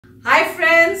Hi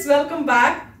friends, welcome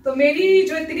back. तो मेरी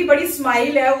जो इतनी बड़ी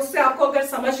स्माइल है उससे आपको अगर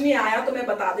समझ नहीं आया तो मैं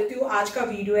बता देती हूँ। आज का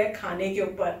वीडियो है खाने के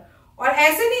ऊपर, और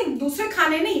ऐसे नहीं दूसरे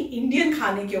खाने नहीं, इंडियन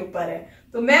खाने के ऊपर है।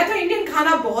 तो मैं तो इंडियन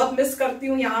खाना बहुत मिस करती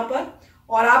हूँ यहाँ पर।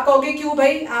 और आप कहोगे क्यों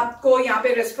भाई, आपको यहाँ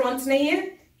पे रेस्टोरेंट्स नहीं है?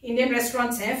 इंडियन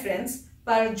रेस्टोरेंट्स हैं फ्रेंड्स,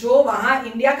 पर जो वहाँ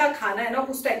इंडिया का खाना है ना,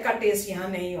 उस टाइप का टेस्ट यहाँ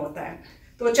नहीं होता है।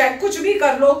 तो चाहे कुछ भी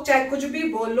कर लो, चाहे कुछ भी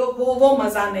बोल लो, वो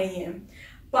मजा नहीं है।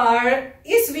 पर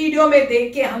इस वीडियो में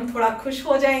देख के हम थोड़ा खुश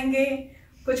हो जाएंगे,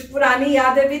 कुछ पुरानी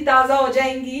यादें भी ताजा हो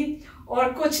जाएंगी,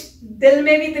 और कुछ दिल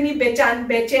में भी इतनी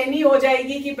बेचैनी हो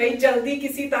जाएगी कि भाई जल्दी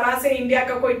किसी तरह से इंडिया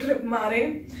का कोई ट्रिप मारे।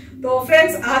 तो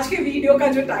फ्रेंड्स, आज के वीडियो का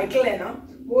जो टाइटल है ना,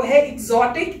 वो है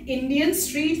exotic Indian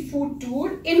street food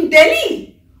tour in Delhi.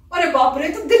 अरे बाप रे,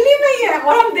 तो दिल्ली में ही है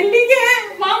और हम दिल्ली के हैं,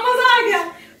 वहां मजा आ गया।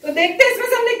 तो देखते हैं इसमें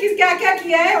से हमने क्या क्या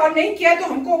किया है और नहीं किया है, तो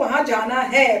हमको वहां जाना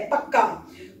है पक्का।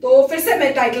 तो फिर से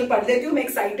मैं टाइटल पढ़ देती हूँ, मैं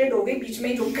एक्साइटेड हो गई, बीच में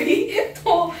ही रुक गई।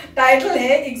 तो टाइटल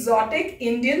है exotic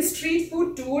Indian street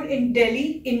food tour in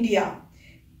Delhi India,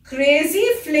 crazy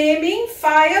Fleming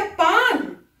fire पान।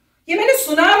 ये मैंने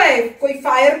सुना हुआ है कोई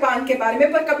फायर पान के बारे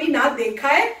में, पर कभी ना देखा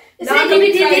है ना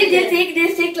कभी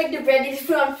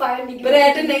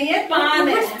ब्रेड नहीं है, पान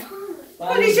है।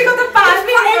 ऋषि को तो पान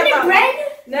भी नहीं पता।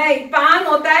 नहीं, पान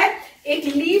होता है, एक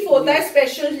लीफ होता है,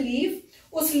 स्पेशल लीफ।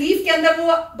 उस लीफ के अंदर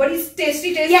वो बड़ी टेस्टी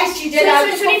चीजें डाल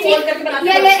के उसको फोल्ड करके बनाते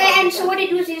हैं।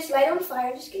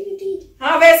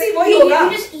 हाँ, वैसे ही वही होगा,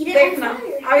 देखना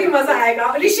अभी मजा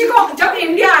आएगा। ऋषि को जब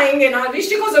इंडिया आएंगे ना,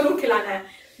 ऋषि को जरूर खिलाना है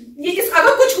ये।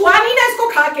 अगर कुछ हुआ नहीं ना इसको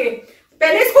खा के,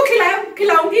 पहले इसको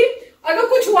खिलाऊंगी, अगर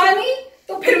कुछ हुआ नहीं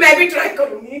तो फिर मैं भी ट्राई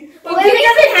करूंगी। तो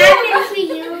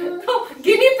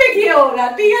गिनी पे किया होगा,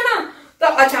 ठीक है ना? तो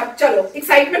अच्छा चलो,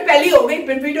 एक्साइटमेंट पहली हो गई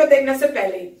वीडियो देखने से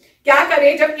पहले। क्या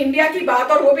करें, जब इंडिया की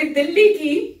बात और वो भी दिल्ली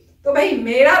की, तो भाई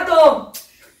मेरा तो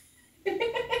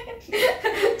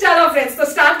चलो फ्रेंड्स, तो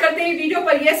स्टार्ट करते हैं वीडियो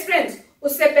पर। यस फ्रेंड्स,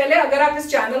 उससे पहले अगर आप इस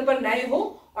चैनल पर नए हो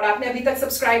और आपने अभी तक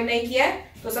सब्सक्राइब नहीं किया है,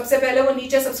 तो सबसे पहले वो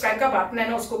नीचे सब्सक्राइब का बटन है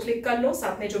ना, उसको क्लिक कर लो।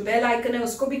 साथ में जो बेल आइकन है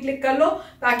उसको भी क्लिक कर लो,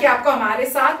 ताकि आपको हमारे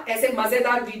साथ ऐसे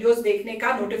मजेदार वीडियोस देखने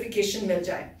का नोटिफिकेशन मिल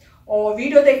जाए। और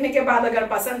वीडियो देखने के बाद अगर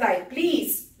पसंद आए, प्लीज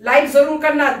लाइक जरूर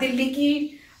करना। दिल्ली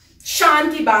की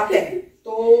शान की बात है,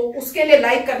 तो उसके लिए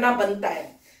लाइक करना बनता है।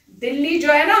 दिल्ली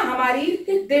जो है ना हमारी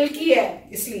दिल की है,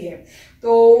 इसलिए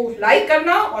तो लाइक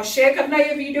करना और शेयर करना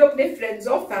ये वीडियो अपने फ्रेंड्स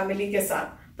और फैमिली के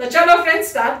साथ। तो चलो फ्रेंड्स,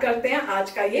 स्टार्ट करते हैं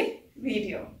आज का ये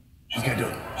video.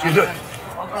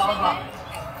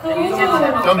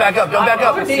 Don't back up, don't back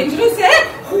up. Dangerous है।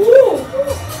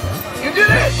 You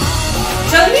did it.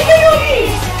 जल्दी गई होगी,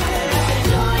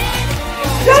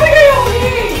 जल्दी गई होगी।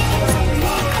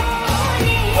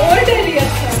 ओल्ड दिल्ली,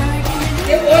 अच्छा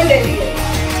ये ओल्ड दिल्ली है।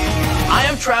 I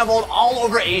have traveled all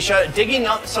over Asia, digging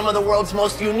up some of the world's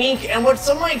most unique and what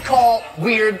some might call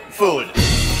weird food.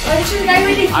 I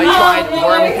tried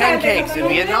worm pancakes in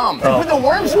Vietnam. They put the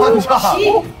worms on top.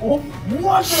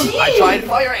 I tried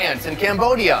fire ants in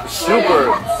Cambodia. Super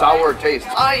sour taste.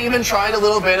 I even tried a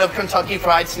little bit of Kentucky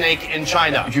Fried Snake in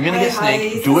China. If you're gonna get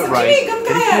snake, do it right.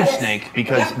 Get a huge snake,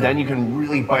 because then you can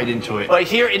really bite into it. But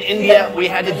here in India,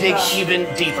 we had to dig even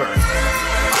deeper.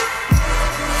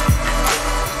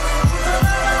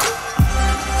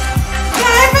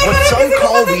 What some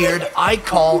call weird, I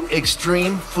call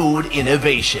extreme food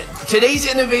innovation. Today's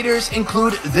innovators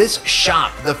include this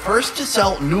shop, the first to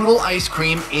sell noodle ice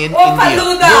cream in India.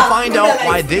 We'll find out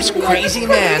why this crazy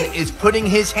man is putting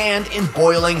his hand in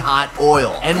boiling hot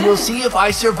oil. And we'll see if I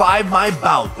survive my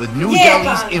bout with New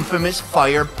Delhi's infamous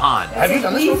fire paan. Have you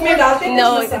done this before?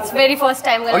 No, it's very first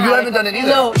time. Oh, you haven't done it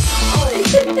either? No.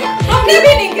 हमने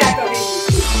भी नहीं किया कभी।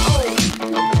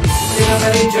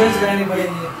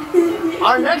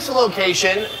 Our next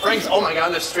location, Frank's, oh my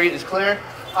God, the street is clear.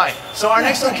 Hi. So our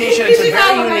next location, it's a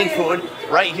very unique food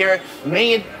right here,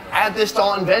 made at this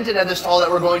stall, invented at the stall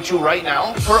that we're going to right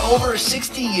now. For over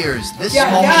 60 years, this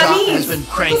small shop has been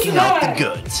cranking out the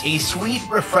goods. A sweet,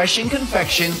 refreshing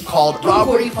confection called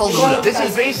Rabri Faluda. This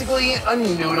is basically a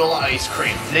noodle ice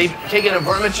cream. They've taken a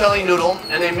vermicelli noodle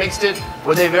and they mixed it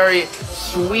with a very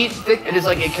sweet, thick, it is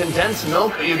like a condensed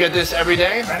milk. You get this every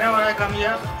day? Whenever I come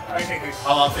here, I take it.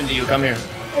 How often do you come here?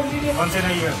 Once in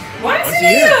a year. Once a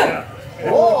year?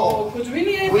 Whoa! कुछ भी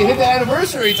नहीं है। We hit the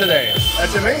anniversary today.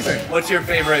 That's amazing. What's your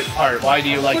favorite part? Why do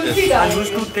you like this? I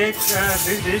used to take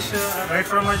this dish right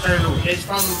from my childhood. It's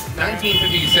from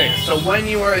 1956. So when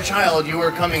you were a child, you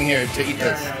were coming here to eat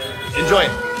this. Yeah. Enjoy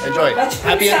it. Enjoy.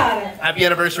 बचपन से आ रहा है। Happy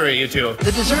anniversary, you two.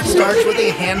 The dessert starts with a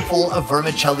handful of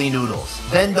vermicelli noodles.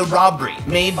 Then the rabri,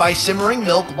 made by simmering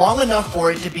milk long enough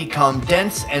for it to become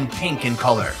dense and pink in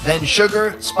color. Then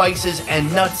sugar, spices,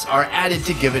 and nuts are added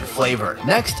to give it flavor.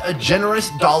 Next, a generous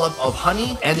dollop of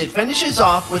honey, and it finishes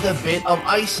off with a bit of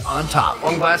ice on top.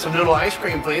 One glass of noodle ice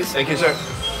cream, please. Thank you, sir.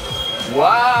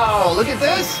 Wow, look at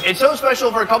this. It's so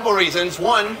special for a couple reasons.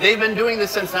 One, they've been doing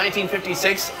this since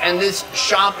 1956, and this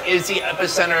shop is the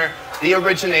epicenter, the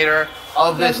originator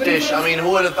of this dish. I mean,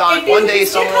 who would have thought one day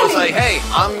someone was like, hey,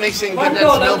 I'm mixing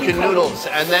condensed milk and noodles,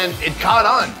 and then it caught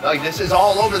on. Like, this is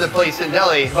all over the place in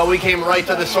Delhi, but we came right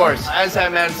to the source. As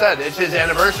that man said, it's his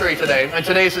anniversary today, and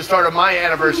today is the start of my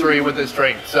anniversary with this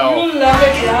drink. So,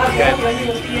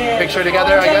 okay. Picture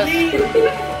together, I guess.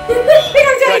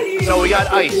 Good. So we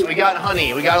got ice, we got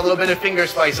honey, we got a little bit of finger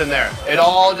spice in there. It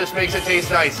all just makes it taste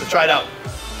nice. Let's try it out.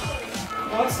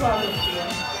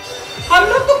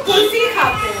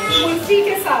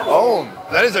 Oh,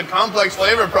 that is a complex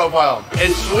flavor profile.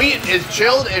 It's sweet, it's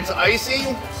chilled, it's icy,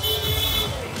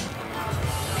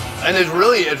 and it's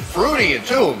fruity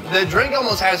too. The drink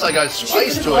almost has like a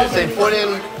spice to it. They put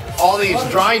in all these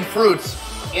dried fruits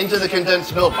into the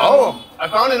condensed milk. Oh, I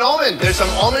found an almond. There's some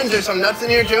almonds, there's some nuts in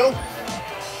here too.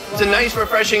 It's a nice,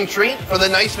 refreshing treat for the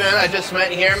nice man I just met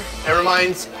here. It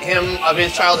reminds him of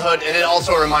his childhood, and it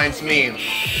also reminds me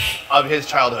of his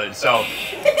childhood. So,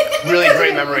 really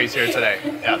great memories here today.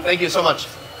 Yeah, thank you so much.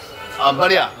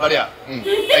 Badhiya.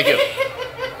 Thank you.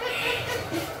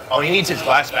 Oh, he needs his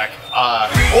glass back.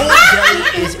 Old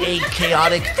Delhi is a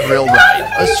chaotic thrill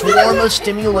ride. A swarm of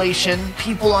stimulation,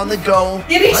 people on the go,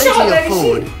 plenty of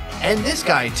food. And this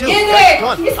guy, too. Guys, come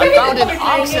on. I found an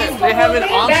oxen. They have an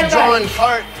ox-drawn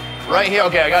cart right here.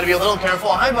 Okay, I gotta be a little careful.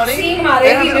 Hi, buddy. They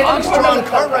have an ox-drawn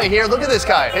cart right here. Look at this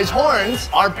guy. His horns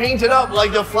are painted up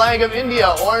like the flag of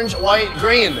India. Orange, white,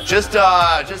 green. Just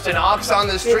an ox on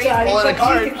the street pulling a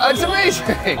cart. That's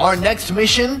amazing. Our next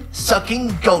mission,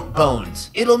 sucking goat bones.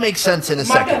 It'll make sense in a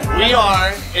second. We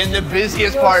are in the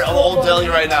busiest part of Old Delhi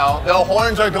right now. The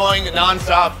horns are going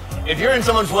non-stop. If you're in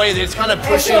someone's way, they just kind of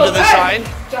push you to the side.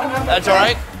 That's all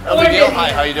right. No big deal.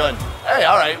 Hi, how you doing? Hey,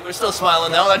 all right. We're still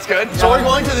smiling though. That's good. So we're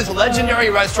going to this legendary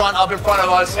restaurant up in front of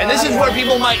us, and this is where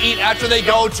people might eat after they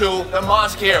go to the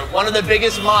mosque here, one of the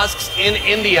biggest mosques in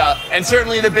India, and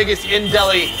certainly the biggest in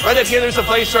Delhi. Right up here, there's a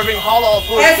place serving halal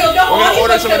food. We're gonna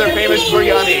order some of their famous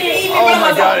biryani. Oh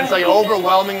my God, it's like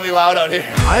overwhelmingly loud out here.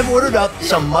 I've ordered up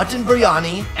some mutton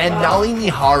biryani and nali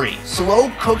nihari,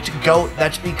 slow-cooked goat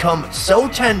that's become so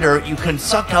tender you can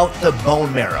suck out the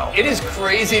bone marrow. It is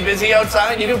crazy busy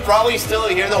outside. You can probably still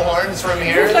hear the horns from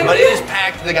here, but it is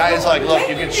packed. The guy is like, look,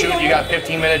 you can shoot, you got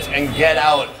 15 minutes and get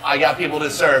out. I got people to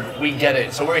serve, we get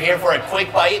it. So we're here for a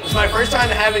quick bite. It's my first time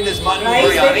having this mutton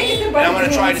biryani, and I'm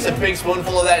gonna try just a big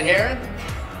spoonful of that here.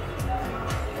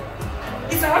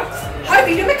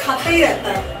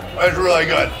 It's really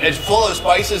good. It's full of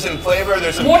spices and flavor.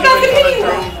 There's some cumin coming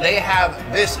through. They have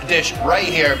this dish right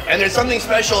here, and there's something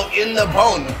special in the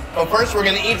bone. But first, we're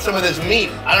gonna eat some of this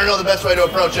meat. I don't know the best way to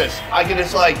approach this. I can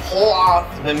just like pull off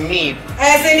the meat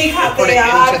and put it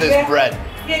into this bread.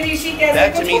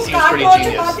 That to me seems pretty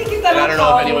genius. And I don't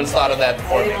know if anyone's thought of that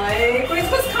before me. I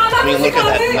mean, look at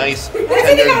that nice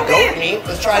tender goat meat.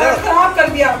 Let's try it out.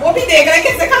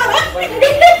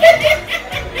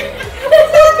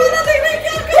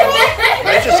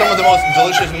 That's just some of the most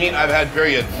delicious meat I've had,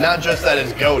 period. Not just that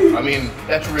it's goat. I mean,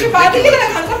 that's ridiculous.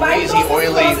 Crazy,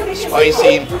 oily,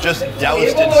 spicy, just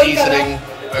doused in seasoning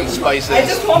and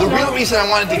spices. The real reason I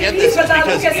wanted to get this is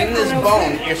because in this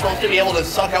bone, you're supposed to be able to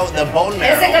suck out the bone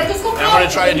marrow. And I'm going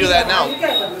to try to do that now.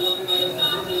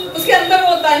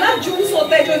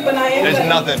 There's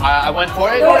nothing. I went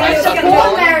for it, I sucked the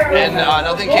bone, and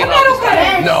nothing came out this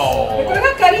time. No.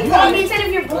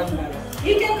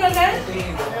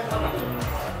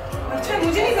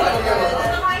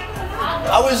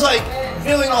 I was like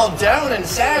feeling all down and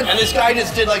sad, and this guy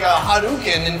just did like a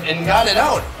Hadouken and got it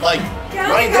out. Like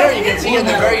right there, you can see at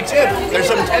the very tip. There's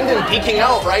some tendon peeking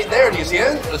out right there. Do you see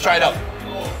it? Let's try it out.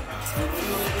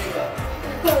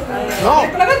 No,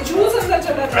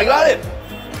 I got it.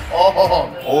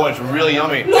 Oh, it's really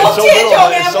yummy. It's so little,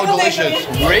 but it's so delicious.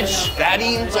 Rich,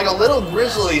 fatty, it's like a little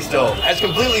grizzly still. It's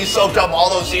completely soaked up all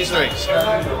those seasonings.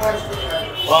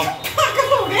 Well,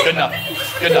 good enough.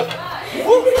 Good enough.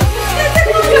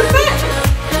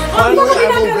 Finally, I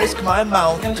will risk my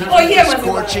mouth to eat the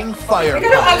scorching fire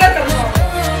pot.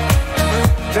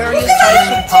 Various types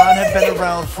of Paan have been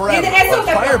around forever, but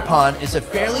fire Paan is a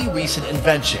fairly recent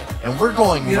invention, and we're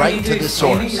going right to the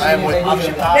source. I am with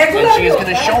Akshita, and she is going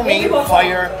to show me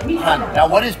fire Paan. Now,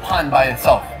 what is Paan by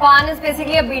itself? Paan is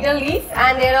basically a betel leaf,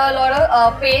 and there are a lot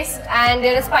of paste, and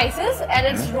there are spices, and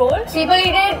it's rolled. People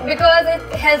eat it because it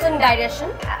helps in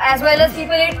digestion, as well as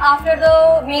people eat after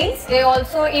the meals. They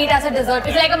also eat as a dessert.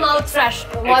 It's like a mouth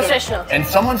freshener. And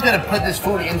someone's going to put this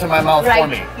food into my mouth for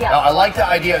me. Yeah. Now, I like the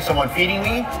idea of someone feeding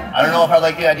me. I don't know if I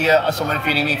like the idea of someone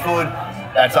feeding me food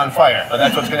that's on fire, but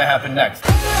that's what's going to happen next.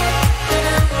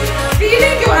 We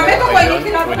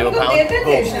do a pound.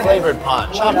 Boom. Flavored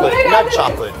Paan, chocolate, nut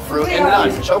chocolate, fruit and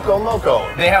nut, choco moco.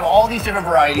 They have all these different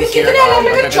varieties here. They're going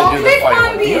to do the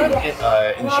fire. Do you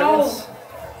have insurance?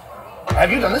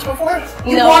 Have you done this before?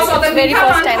 No, it's the very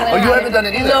first time. Oh, you haven't done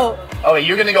it either? No. Okay,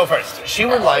 you're going to go first. She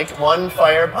would like one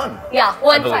fire Paan. Yeah,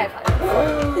 one fire.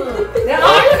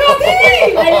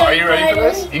 Are you ready for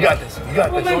this? You got this. You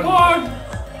got this. Oh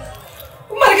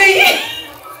my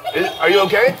god! Are you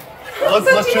okay?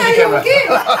 Let's turn the camera.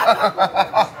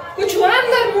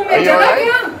 Are you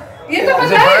alright? Is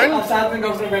it burned?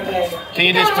 Can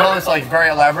you just tell us like very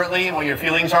elaborately what your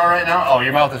feelings are right now? Oh,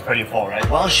 your mouth is pretty full, right?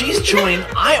 While she's chewing,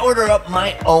 I order up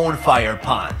my own fire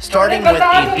Paan, starting with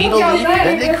a betel leaf,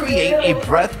 then they create a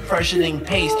breath-freshening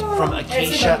paste from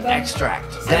acacia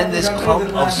extract. Then this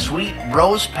clump of sweet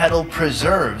rose petal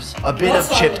preserves, a bit of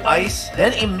chipped ice,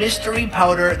 then a mystery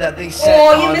powder that they set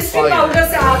on fire.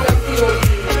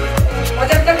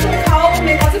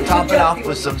 Top it off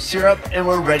with some syrup and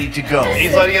we're ready to go.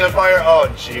 He's letting in a fire. Oh,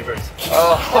 jeepers.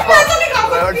 Oh,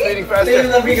 my heart's beating faster.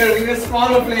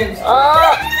 Smaller flames.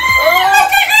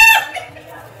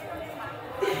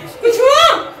 कुछ हुआ?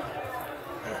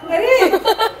 अरे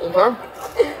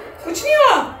कुछ नहीं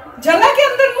हुआ जला के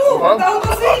अंदर मुंह बताओ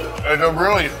तो सही It's a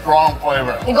really strong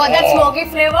flavor. You got that smoky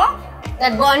flavor?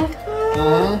 That burnt?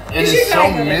 It is so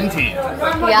minty.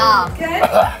 Yeah.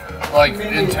 Like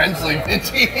intensely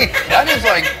minty. That is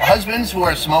like husbands who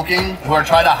are smoking, who are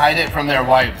trying to hide it from their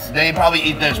wives. They probably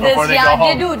eat this before they go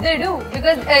home. They do.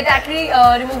 Because it actually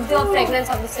removes the fragrance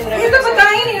of the cigarette. ये तो पता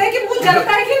ही नहीं है कि मुंह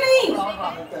जलता है कि नहीं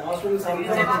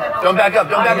Don't back up,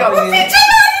 don't back up.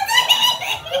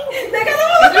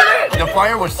 The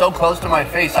fire was so close to my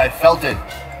face, I felt it.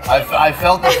 I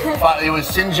felt it was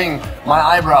singeing my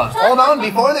eyebrows. Hold on,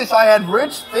 before this I had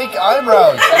rich, thick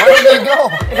eyebrows. Where did they go?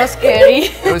 It was scary.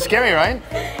 It was scary, right?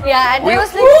 Yeah, and there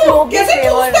was like smoky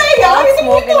flavor,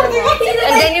 smoke in the mouth.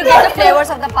 And then you get the flavors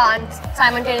of the Paan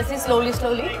simultaneously, slowly.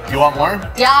 You want more?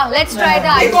 Yeah, let's try the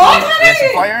ice. Get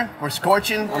some fire, we're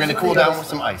scorching, we're gonna cool down with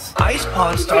some ice. Ice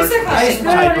Paan starts with the same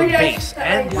type of base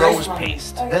and rose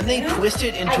paste. Then they twist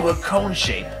it into a cone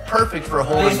shape, perfect for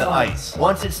holding the ice.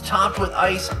 Once it's topped with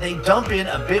ice, they dump in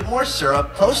a bit more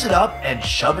syrup, close it up, and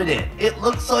shove it in. It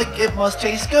looks like it must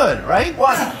taste good, right?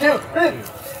 1, 2, 3.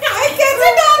 I कैसे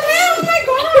डाल रहे हैं? Oh my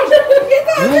god! ये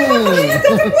तो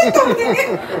मैं डाल देंगे।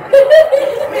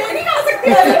 मैं नहीं खा सकती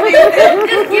ऐसे।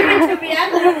 Just give it to me, यार।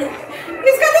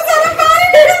 इसका तो सारा पानी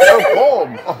So cold.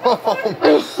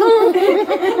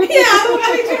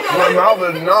 My mouth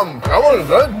is numb. That one is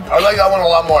good. I like that one a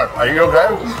lot more. Are you okay?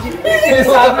 It's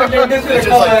just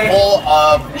like full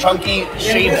of chunky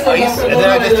shaved ice, and then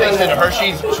I just tasted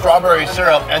Hershey's strawberry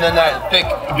syrup, and then that thick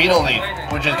betel leaf,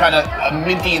 which is kind of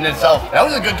minty in itself. That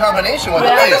was a good combination with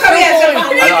the ice. I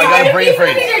know, I gotta brain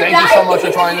freeze. Thank you so much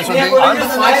for trying this with me. On to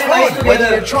the next food. Whether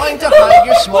you're trying to hide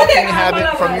your smoking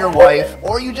habit from your wife,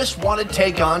 or you just want to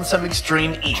take on some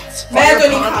extreme eats, fire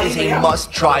Paan is a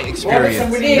must-try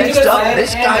experience. Next up,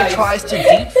 this guy tries to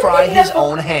deep fry his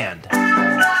own hand.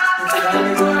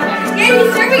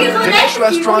 Dinesh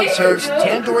restaurant serves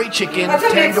tandoori chicken,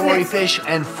 tandoori fish,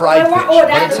 and fried fish.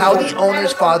 But it's how the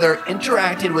owner's father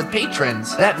interacted with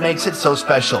patrons that makes it so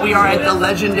special. We are at the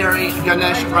legendary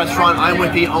Ganesh restaurant. I'm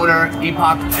with the owner,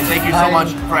 Deepak, and thank you so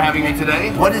much for having me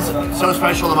today. What is so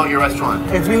special about your restaurant?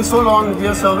 It's been so long. We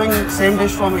are serving same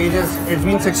dish from ages. It's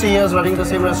been 60 years running the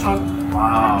same restaurant.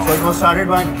 Wow. So it was started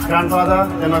by grandfather,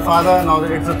 then my father, now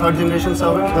it's the third generation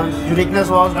serving. The uniqueness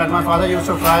was that my father used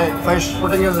to fry fish,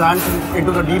 putting his hands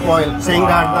into the deep oil, saying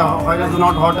that the oil is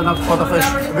not hot enough for the fish.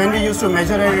 When we used to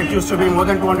measure it, it used to be more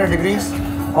than 200 degrees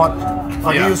hot.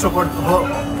 But he used to put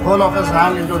whole of his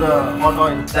hand into the hot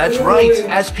oil. That's right.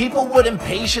 As people would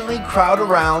impatiently crowd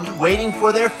around, waiting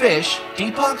for their fish,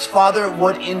 Deepak's father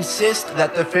would insist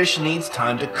that the fish needs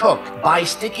time to cook by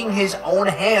sticking his own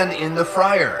hand in the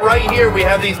fryer. Right here, we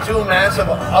have these two massive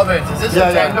ovens. Is this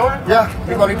a tandoor? Yeah,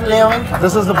 we call it clay oven.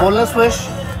 This is the boneless fish.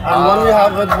 and one we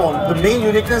have with bone. The main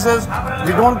uniqueness is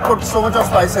we don't put so much of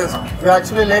spices. We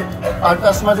actually let our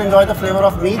customers enjoy the flavor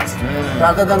of meat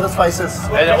rather than the spices.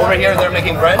 And over here they're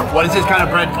making bread. What is this kind of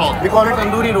bread called? We call it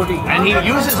tandoori roti. And he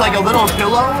uses like a little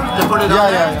pillow to put it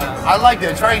on there? Yeah. I like it.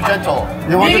 It's very gentle.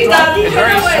 You want to try? It's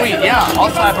very sweet. Yeah,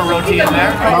 I'll slap a roti in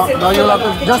there. Now you'll have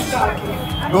to just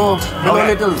go a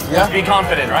little. Yeah. Just be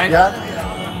confident, right? Yeah.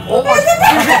 Oh my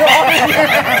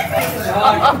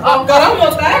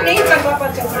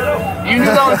You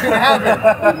knew that was going to happen.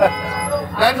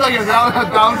 That's like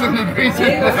 1,000 degrees in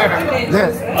there.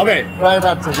 Yes. Okay. Try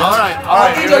that. All right.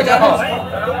 Here we go.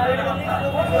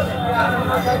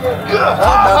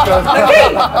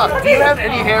 Do you have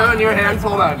any hair on your hands?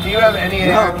 Hold on. Do you have any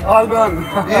hair? No, all gone.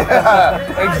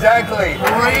 Yeah, exactly.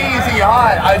 Crazy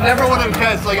hot. I never would have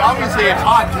guessed. Like, obviously it's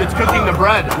hot because it's cooking the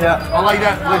bread. Yeah. I like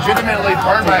that. Legitimately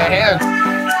burned my hand.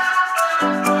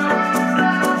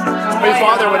 His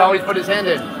father would always put his hand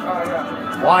in.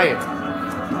 Why?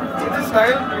 It's a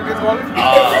style, you can call it.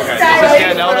 Oh, okay. Does it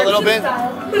stand out a little bit?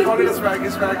 Call it a swag,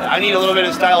 it's swag. I need a little bit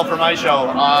of style for my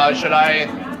show. Should I?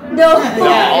 No. No,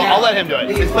 I'll let him do it.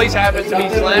 This place happens to be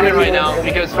slamming right now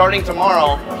because starting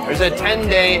tomorrow, there's a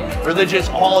 10-day religious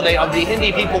holiday of the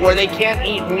Hindi people where they can't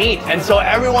eat meat. And so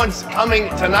everyone's coming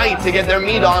tonight to get their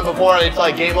meat on before it's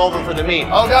like game over for the meat.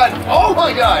 Oh God, oh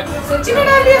my God.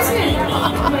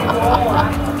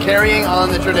 Carrying on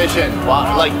the tradition.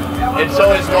 Wow, like, it's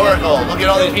so historical. Look at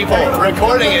all these people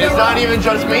recording it. It's not even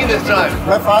just me this time.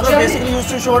 My father basically used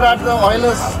to show that the oil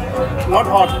is not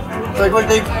hot. So it will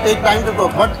take time to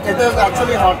cook, but it is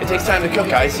actually hot. It takes time to cook,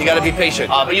 guys. You gotta be patient.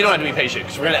 But you don't have to be patient,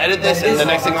 because we're gonna edit this, and the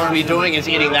next thing we're gonna be doing is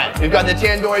eating that. We've got the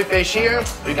tandoori fish here.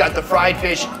 We've got the fried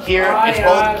fish here. It's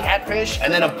both catfish,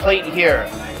 and then a plate here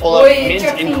full of mint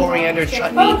and coriander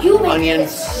chutney,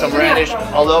 onions, some radish,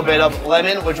 a little bit of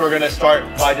lemon, which we're gonna start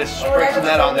by just spritzing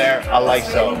that on there. I like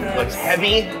so. Looks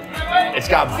heavy. It's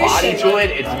got body to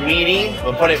it. It's meaty.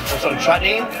 We'll put it with some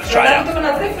chutney. Let's try it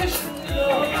out.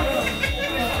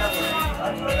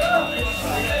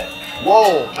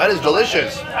 Whoa, that is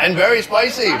delicious and very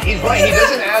spicy. He's right, he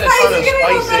doesn't add a ton of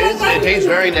spices. It tastes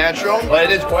very natural, but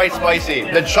it is quite spicy.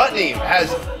 The chutney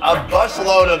has a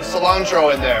busload of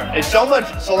cilantro in there. It's so much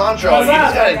cilantro, you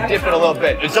just gotta dip it a little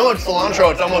bit. It's so much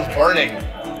cilantro, it's almost burning.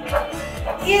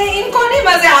 That's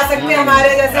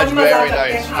very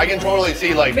nice. I can totally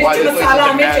see like why this place is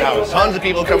a madhouse. Tons of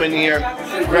people come in here,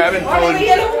 grabbing food.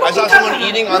 I saw someone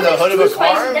eating on the hood of a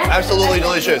car. Absolutely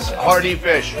delicious. Hearty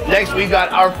fish. Next, we've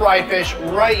got our fried fish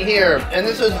right here. And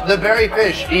this is the very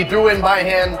fish he threw in by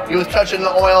hand. He was touching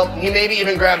the oil. He maybe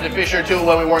even grabbed a fish or two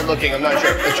when we weren't looking. I'm not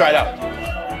sure. Let's try it out.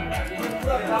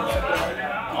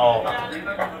 Oh.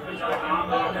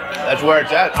 That's where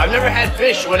it's at. I've never had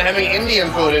fish when having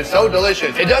Indian food. It's so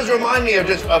delicious. It does remind me of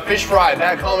just a fish fry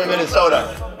back home in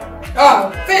Minnesota.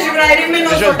 Oh, fish fry in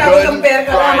Minnesota. It's just good,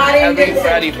 fried, heavy,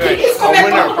 fatty fish. A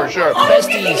winner for sure.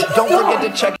 Besties, don't forget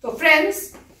to check. So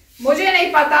friends, मुझे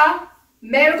नहीं पता,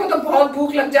 मेरे को तो बहुत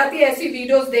भूख लग जाती है ऐसी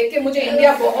वीडियोस देख के. मुझे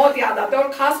इंडिया बहुत याद आता है और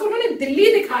खासकर उन्होंने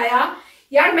दिल्ली दिखाया.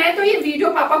 यार मैं तो ये वीडियो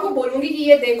पापा को बोलूंगी कि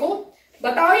ये देखो,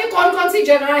 बताओ ये कौन कौन सी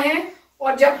जगह है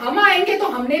और जब हम आएंगे तो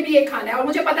हमने भी ये खाना है. और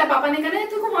मुझे पता है पापा ने कहना है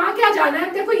तेरे को वहां क्या जाना है,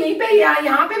 तेरे को यहीं पे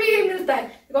यहाँ पे भी यही मिलता है.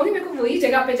 कहूंगी मेरे को वही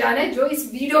जगह पे जाना है जो इस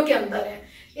वीडियो के अंदर है.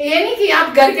 ये नहीं कि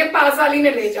आप घर के पास वाली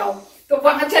में ले जाओ. तो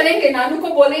वहां चलेंगे, नानू को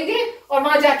बोलेंगे और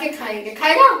वहां जाके खाएंगे.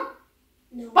 खाएगा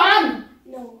पान?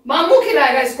 मामू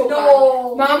खिलाएगा इसको.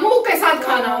 मामू के साथ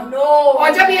खाना.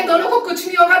 और जब ये दोनों को कुछ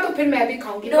नहीं होगा तो फिर मैं भी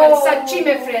खाऊंगी. सच्ची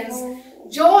में फ्रेंड्स,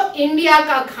 जो इंडिया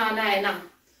का खाना है ना,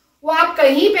 वो आप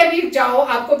कहीं पे भी जाओ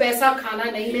आपको वैसा खाना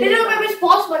नहीं मिलेगा. It's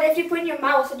possible if you put in your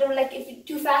mouth, so don't like if it's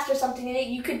too fast or something in it,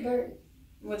 you could burn.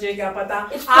 मुझे क्या पता.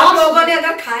 आप लोगों ने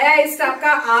अगर खाया है इस टाइप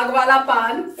का आग वाला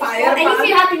पान, फायर पान,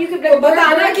 तो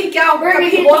बताना कि क्या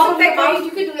कभी हो सकता है.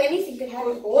 You could do anything could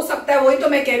happen. हो सकता है, वही तो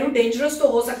मैं कह रही हूँ, डेंजरस तो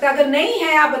हो सकता है. अगर नहीं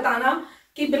है आप बताना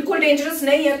कि बिल्कुल डेंजरस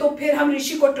नहीं है तो फिर हम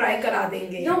ऋषि को ट्राई करा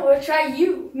देंगे. No, we'll try you.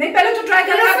 नहीं, पहले तो ट्राई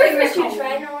करा देंगे.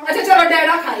 अच्छा चलो,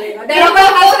 डैडा खा लेगा. डैडा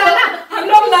ना, हम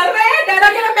लोग लड़ रहे हैं, डैडा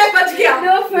के लिए मैं बच गया.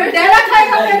 डैडा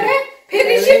खाएगा पहले, फिर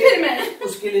ऋषि, फिर मैं.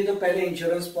 उसके लिए तो पहले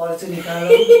इंश्योरेंस पॉलिसी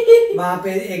निकालो, वहाँ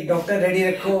पे एक डॉक्टर रेडी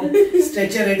रखो,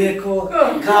 स्ट्रेचर रेडी रखो,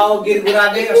 खाओ, गिर गुरा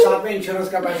गए और साथ में इंश्योरेंस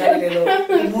का पैसा भी ले लो.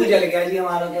 मुंह जल गया जी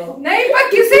हमारा तो. नहीं, पर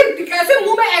किसे कैसे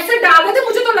मुंह में ऐसे डाल रहे थे,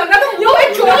 मुझे तो लगा था मुंह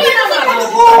में चोट ही ना मारा.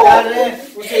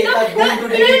 उसे एक बार बोल टू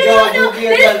डेली जॉब हो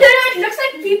गया. It looks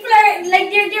like people are like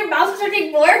their mouths are starting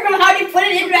more from how they put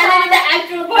it in rather than the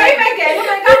actual. वही मैं कह रही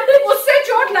हूँ, उससे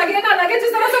चोट लगे ना लगे,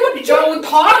 जिस तरह से वो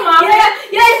धौड़ मार रहे हैं.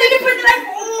 Yeah, it's like you put like.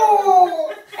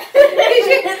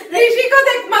 ऋषि को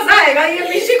देख मजा आएगा. ये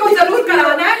ऋषि को जरूर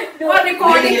कराना है और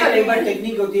रिकॉर्डिंग करेंगे. बार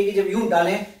टेक्निक होती है कि जब यूं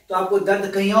डालें तो आपको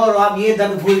दर्द कहीं और आप ये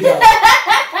दर्द भूल जाओ।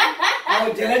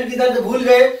 आप जलन की दर्द भूल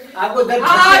गए, आपको दर्द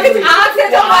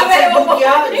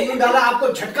किया, यूं डाला, आपको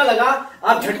झटका लगा,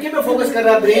 आप झटके पे फोकस कर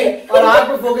रहा ब्रेन और आग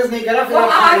पे फोकस नहीं कर रहा, फिर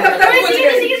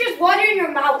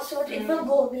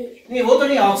नहीं वो तो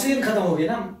नहीं, ऑक्सीजन खत्म हो गई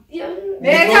ना।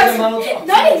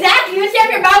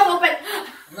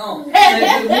 No,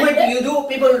 the moment you do,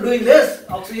 people are doing this,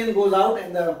 oxygen goes out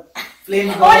and the flame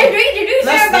goes out.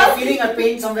 Plus they're feeling a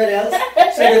pain somewhere else,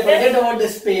 so they forget about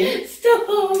this pain.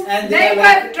 And नहीं,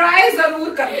 पर try जरूर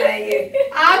करना है ये।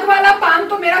 आग वाला पान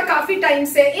तो मेरा काफी टाइम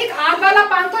से, एक आग वाला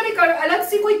पान तो नहीं, अलग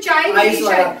सी कोई चाय नहीं,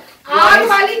 शायद आग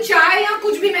वाली चाय या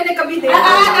कुछ भी मैंने कभी देखा।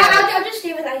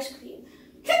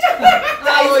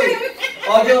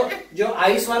 और जो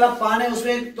आइस वाला पान है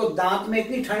उसमें तो दांत में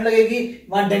इतनी ठंड लगेगी,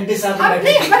 वहाँ डेंटिस्ट साथ में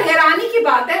बैठे। पर हैरानी की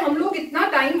बात है, हम लोग इतना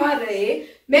टाइम वहाँ रहे,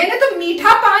 मैंने तो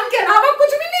मीठा पान के अलावा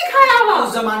कुछ भी नहीं खाया हुआ।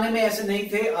 उस जमाने में ऐसे नहीं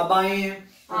थे, अब आए हैं।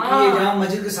 ये जहाँ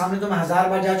मस्जिद के सामने तो मैं 1000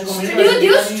 बार जा चुका हूँ,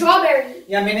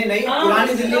 या मैंने नहीं,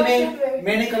 पुरानी दिल्ली में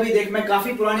मैंने कभी मैं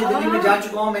काफी पुरानी दिल्ली में जा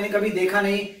चुका हूँ, मैंने कभी देखा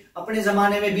नहीं। अपने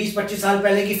जमाने में 20-25 साल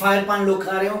पहले की फायर पान लोग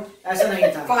खा रहे हो, ऐसा नहीं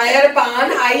था। फायर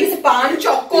पान, आइस पान,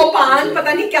 चौको पान,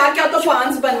 पता नहीं क्या क्या तो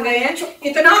पान बन गए हैं,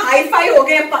 इतना हाई फाई हो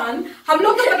गए हैं पान। हम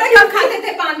लोग तो पता क्या खाते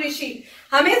थे पान ऋषि,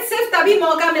 हमें सिर्फ तभी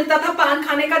मौका मिलता था पान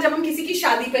खाने का जब हम किसी की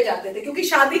शादी पे जाते थे, क्योंकि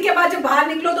शादी के बाद जब बाहर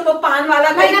निकलो तो वो पान वाला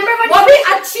वो भी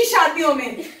अच्छी शादियों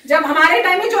में, जब हमारे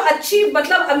टाइम में जो अच्छी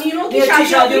मतलब अमीरों की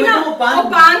शादी ना, वो पान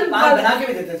बना के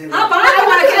भी देते थे। हाँ, पान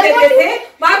बना के देते थे,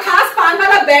 वहाँ खास पान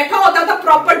वाला बैठा होता था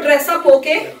प्रॉपर ड्रेसअप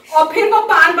होके, और फिर वो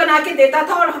पान बना के देता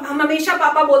था। और हम हमेशा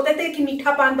पापा बोलते थे कि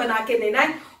मीठा पान बना के देना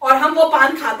है, और हम वो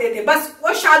पान खाते थे। बस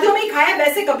वो शादियों में ही खाया,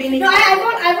 वैसे कभी नहीं।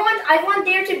 I want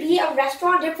there to be a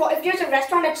restaurant. If there's a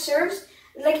restaurant that serves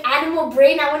like animal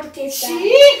brain, I want to taste that.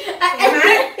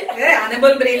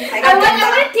 Animal brain खाएगा? I want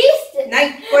to taste it. नहीं,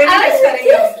 कोई नहीं टेस्ट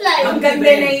करेगा, हम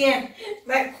गंदे नहीं हैं।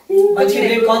 मंकी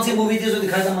ब्रेन कौन सी मूवी थी जो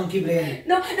दिखाया था monkey brain?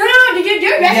 No. There are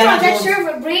restaurants that serve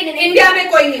a brain in India में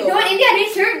कोई नहीं होगा। No, in India they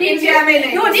serve. India में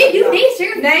नहीं। No, they do. They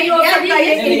serve. नहीं हो सकता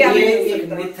ये इंडिया में। एक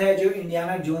मिथ है, जो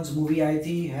इंडियाना जोन्स मूवी आई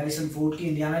थी हैरिसन फोर्ड की,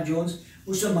 इंडियाना जोन्स,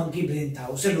 उसमें मंकी ब्रेन था।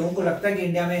 उससे लोगों को लगता है कि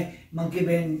इंडिया में मंकी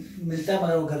ब्रेन मिलता है,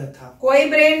 मगर वो गलत था। कोई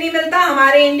ब्रेन नहीं मिलता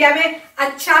हमारे इंडिया में।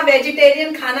 अच्छा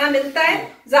वेजिटेरियन खाना मिलता है,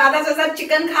 ज्यादा से ज्यादा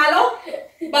चिकन खा लो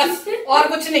बस, और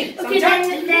कुछ नहीं। Okay,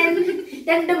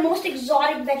 then the most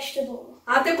exotic vegetable.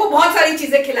 हाँ, तेरे को बहुत सारी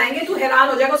चीजें खिलाएंगे, तू हैरान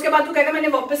हो जाएगा, उसके बाद तू कहेगा मैंने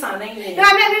वापस आना ही नहीं। No,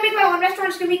 I'm gonna make my own restaurant.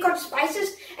 It's gonna be called Spices,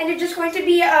 and it's just going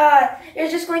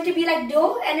to be like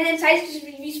dough, and then inside it's just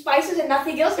be spices and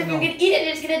nothing else. If you can eat it,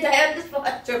 it's gonna die on the spot.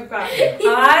 चुप।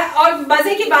 हाँ, और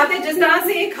मजे की बात है, जिस तरह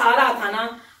से ये खा रहा था ना,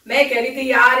 मैं कह रही थी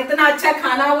यार इतना अच्छा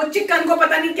खाना, वो चिकन को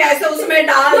पता नहीं कैसे उसमें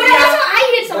डाल दिया। I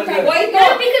eat it sometimes. वही तो,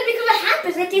 because what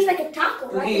happens, it tastes like a taco.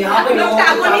 क्योंकि यहाँ पे लोग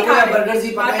टाको नहीं खा रहे, बर्गर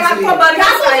ही पता है, आपको बर्गर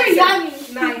are yummy.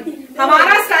 नहीं,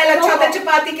 हमारा स्टाइल अच्छा होता है,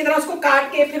 चपाती की तरह उसको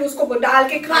काट के फिर उसको डाल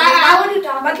के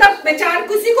खाना, मतलब बेचार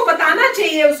किसी को बताना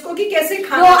चाहिए उसको कि कैसे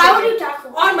खाना चाहिए।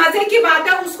 और मजे की बात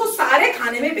है, उसको सारे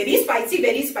खाने में वेरी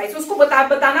स्पाइसी उसको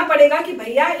बताना पड़ेगा कि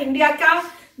भैया इंडिया का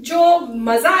जो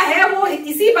मजा है वो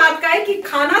इसी बात का है कि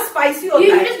खाना स्पाइसी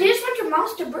होता है। You just want your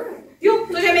mouth to burn. क्यों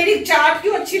तुझे मेरी चाट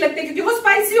क्यों अच्छी लगती है? क्योंकि वो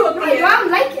स्पाइसी होती है। I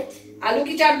like it. आलू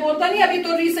की चाट बोलता नहीं, अभी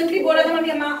तो रिसेंटली बोला था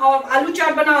मैंने, और आलू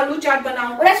चाट बनाओ।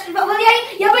 But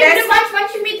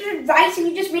once you make the rice and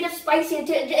you just made it spicy and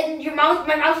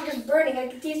my mouth is just burning.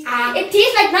 Like it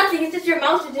tastes like nothing. It's just your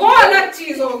mouth is just. वो अलग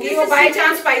चीज होगी, वो बाय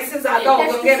चांस स्पाइसेस ज्यादा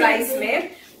होंगे rice में,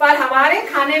 पर हमारे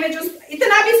खाने में जो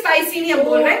इतना भी स्पाइसी नहीं हम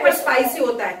बोल रहे हैं, पर स्पाइसी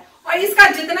होता है। और इसका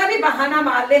जितना भी बहाना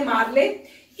मार ले,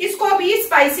 इसको भी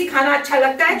स्पाइसी खाना अच्छा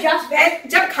लगता है।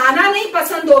 जब खाना नहीं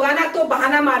पसंद होगा ना तो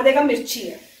बहाना मार देगा मिर्ची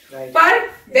है, पर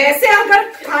वैसे अगर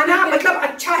खाना मतलब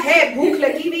अच्छा है, भूख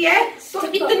लगी हुई है, तो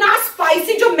इतना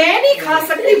स्पाइसी जो मैं नहीं खा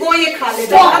सकती वो ये खा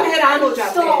लेता है। हम हैरान हो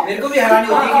जाते हैं। मेरे को भी हैरानी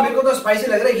होती है कि मेरे को तो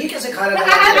स्पाइसी लग रहा है, ये कैसे खा रहा है?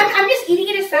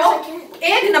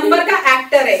 एक नंबर का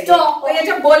एक्टर है तो ये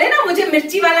जब बोले ना मुझे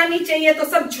मिर्ची वाला नहीं चाहिए तो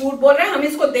सब झूठ बोल रहे हैं, हम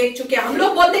इसको देख चुके हैं। हम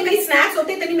लोग बोलते हैं कई स्नैक्स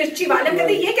होते हैं इतनी मिर्ची वाले, हम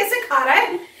कहते ये कैसे खा रहा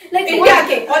है इंडिया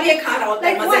के, और ये खा रहा होता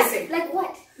है मजे से।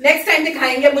 नेक्स्ट टाइम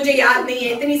दिखाएंगे, मुझे याद नहीं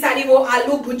है, इतनी सारी वो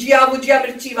आलू भुजिया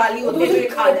मिर्ची वाली होती है जो ये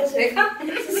खा देखा।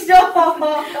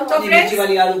 तो मिर्ची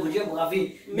वाली आलू भुजिया काफी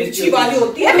मिर्ची वाली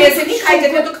होती है, वैसे नहीं खाई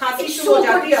जाती तो खांसी शुरू हो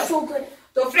जाती है।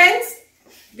 तो फ्रेंड्स,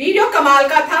 वीडियो कमाल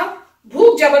का था,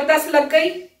 भूख जबरदस्त लग गई,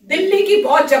 दिल्ली की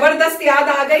बहुत जबरदस्त याद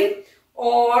आ गई,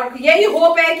 और यही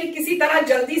होप है कि किसी तरह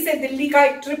जल्दी से दिल्ली का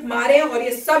एक ट्रिप मारे और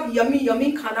ये सब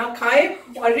यमी खाना खाए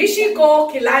और ऋषि को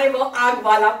खिलाए वो आग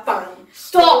वाला पान।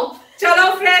 तो चलो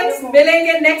फ्रेंड्स,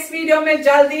 मिलेंगे नेक्स्ट वीडियो में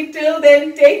जल्दी। Till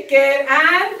then take care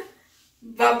and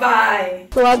bye bye.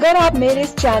 तो अगर आप मेरे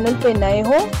इस चैनल पे नए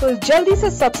हो तो जल्दी से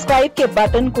सब्सक्राइब के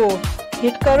बटन को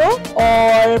हिट करो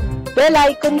और बेल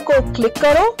आइकन को क्लिक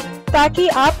करो ताकि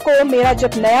आपको मेरा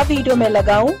जब नया वीडियो मैं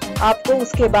लगाऊं आपको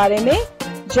उसके बारे में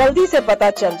जल्दी से पता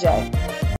चल जाए।